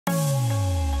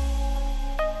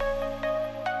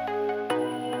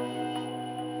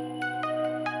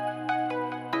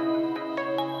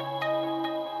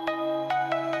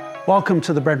Welcome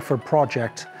to the Brentford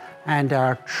Project and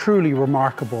our truly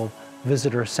remarkable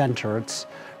visitor centre. It's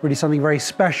really something very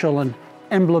special and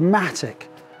emblematic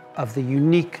of the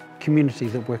unique community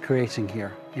that we're creating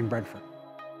here in Brentford.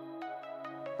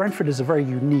 Brentford is a very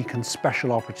unique and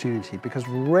special opportunity because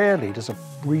rarely does a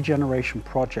regeneration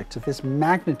project of this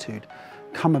magnitude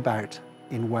come about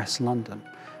in West London.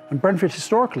 And Brentford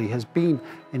historically has been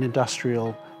an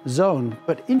industrial zone,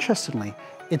 but interestingly,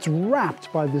 it's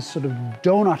wrapped by this sort of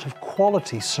donut of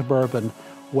quality suburban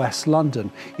West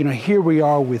London. You know, here we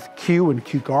are with Kew and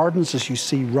Kew Gardens, as you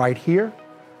see right here.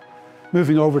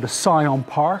 Moving over to Syon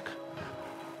Park.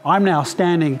 I'm now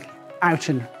standing out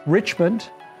in Richmond.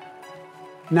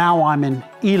 Now I'm in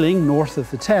Ealing, north of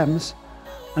the Thames,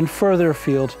 and further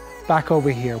afield, back over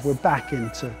here, we're back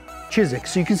into Chiswick.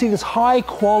 So you can see this high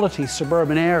quality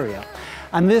suburban area.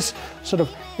 And this sort of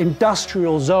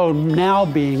industrial zone now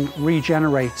being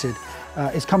regenerated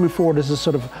is coming forward as a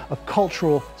sort of a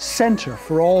cultural centre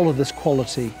for all of this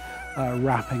quality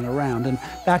wrapping around. And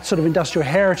that sort of industrial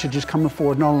heritage is coming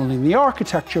forward not only in the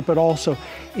architecture, but also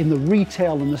in the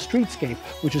retail and the streetscape,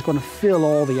 which is going to fill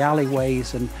all the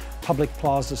alleyways and public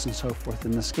plazas and so forth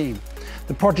in the scheme.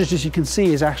 The project, as you can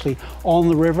see, is actually on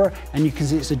the river, and you can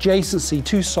see its adjacency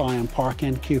to Syon Park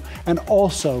and Kew, and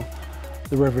also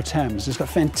the River Thames. It's got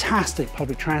fantastic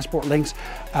public transport links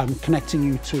connecting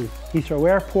you to Heathrow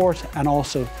Airport and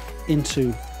also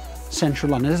into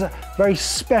central London. It's a very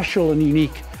special and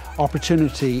unique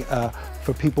opportunity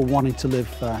for people wanting to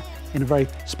live in a very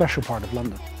special part of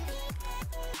London.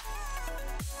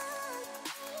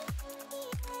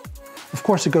 Of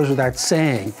course, it goes without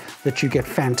saying that you get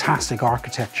fantastic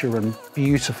architecture and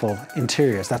beautiful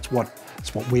interiors. That's what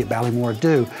we at Ballymore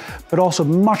do. But also,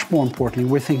 much more importantly,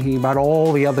 we're thinking about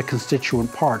all the other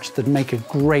constituent parts that make a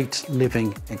great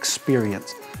living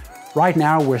experience. Right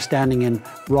now, we're standing in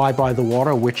Rye by the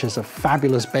Water, which is a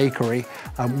fabulous bakery,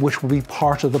 which will be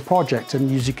part of the project.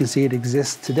 And as you can see, it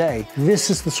exists today.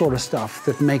 This is the sort of stuff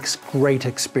that makes great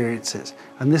experiences.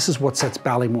 And this is what sets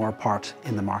Ballymore apart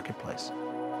in the marketplace.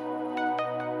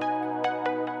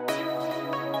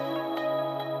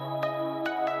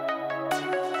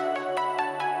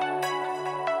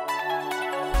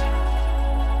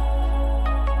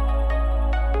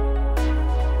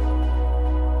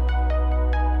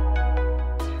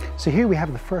 So here we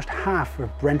have the first half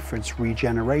of Brentford's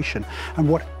regeneration. And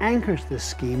what anchors this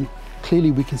scheme,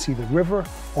 clearly we can see the river,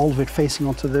 all of it facing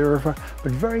onto the river,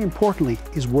 but very importantly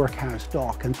is Workhouse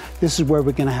Dock. And this is where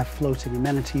we're going to have floating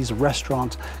amenities,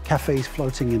 restaurants, cafes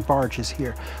floating in barges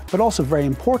here. But also very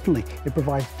importantly, it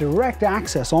provides direct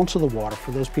access onto the water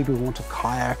for those people who want to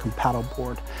kayak and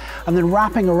paddleboard. And then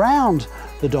wrapping around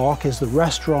the dock is the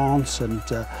restaurants and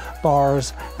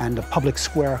bars and a public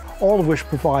square, all of which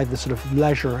provide the sort of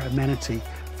leisure amenity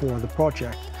for the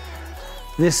project.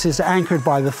 This is anchored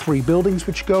by the three buildings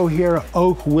which go here,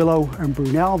 Oak, Willow and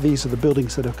Brunel. These are the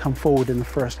buildings that have come forward in the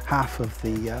first half of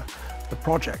the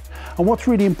project. And what's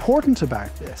really important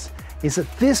about this is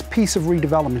that this piece of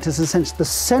redevelopment is essentially the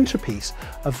centerpiece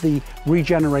of the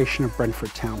regeneration of Brentford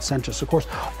Town Centre. So of course,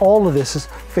 all of this is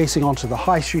facing onto the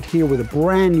high street here with a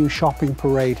brand new shopping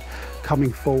parade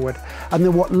coming forward. And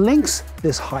then what links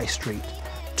this high street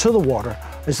to the water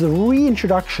is the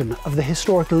reintroduction of the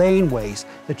historic laneways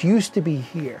that used to be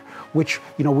here, which,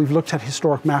 you know, we've looked at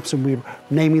historic maps and we're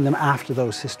naming them after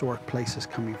those historic places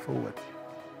coming forward.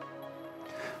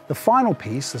 The final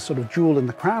piece, the sort of jewel in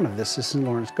the crown of this, is St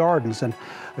Lawrence Gardens, and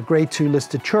a Grade 2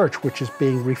 listed church which is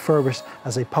being refurbished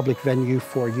as a public venue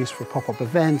for use for pop-up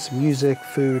events, music,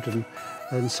 food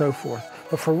and so forth.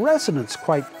 But for residents,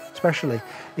 quite especially,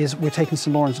 is we're taking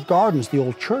St Lawrence Gardens, the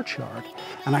old churchyard,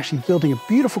 and actually building a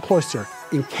beautiful cloister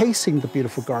encasing the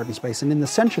beautiful garden space. And in the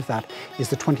centre of that is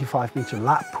the 25-metre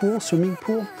lap pool, swimming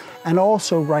pool. And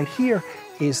also right here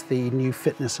is the new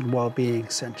fitness and wellbeing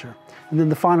centre. And then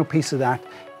the final piece of that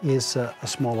is a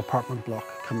small apartment block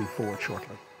coming forward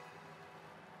shortly.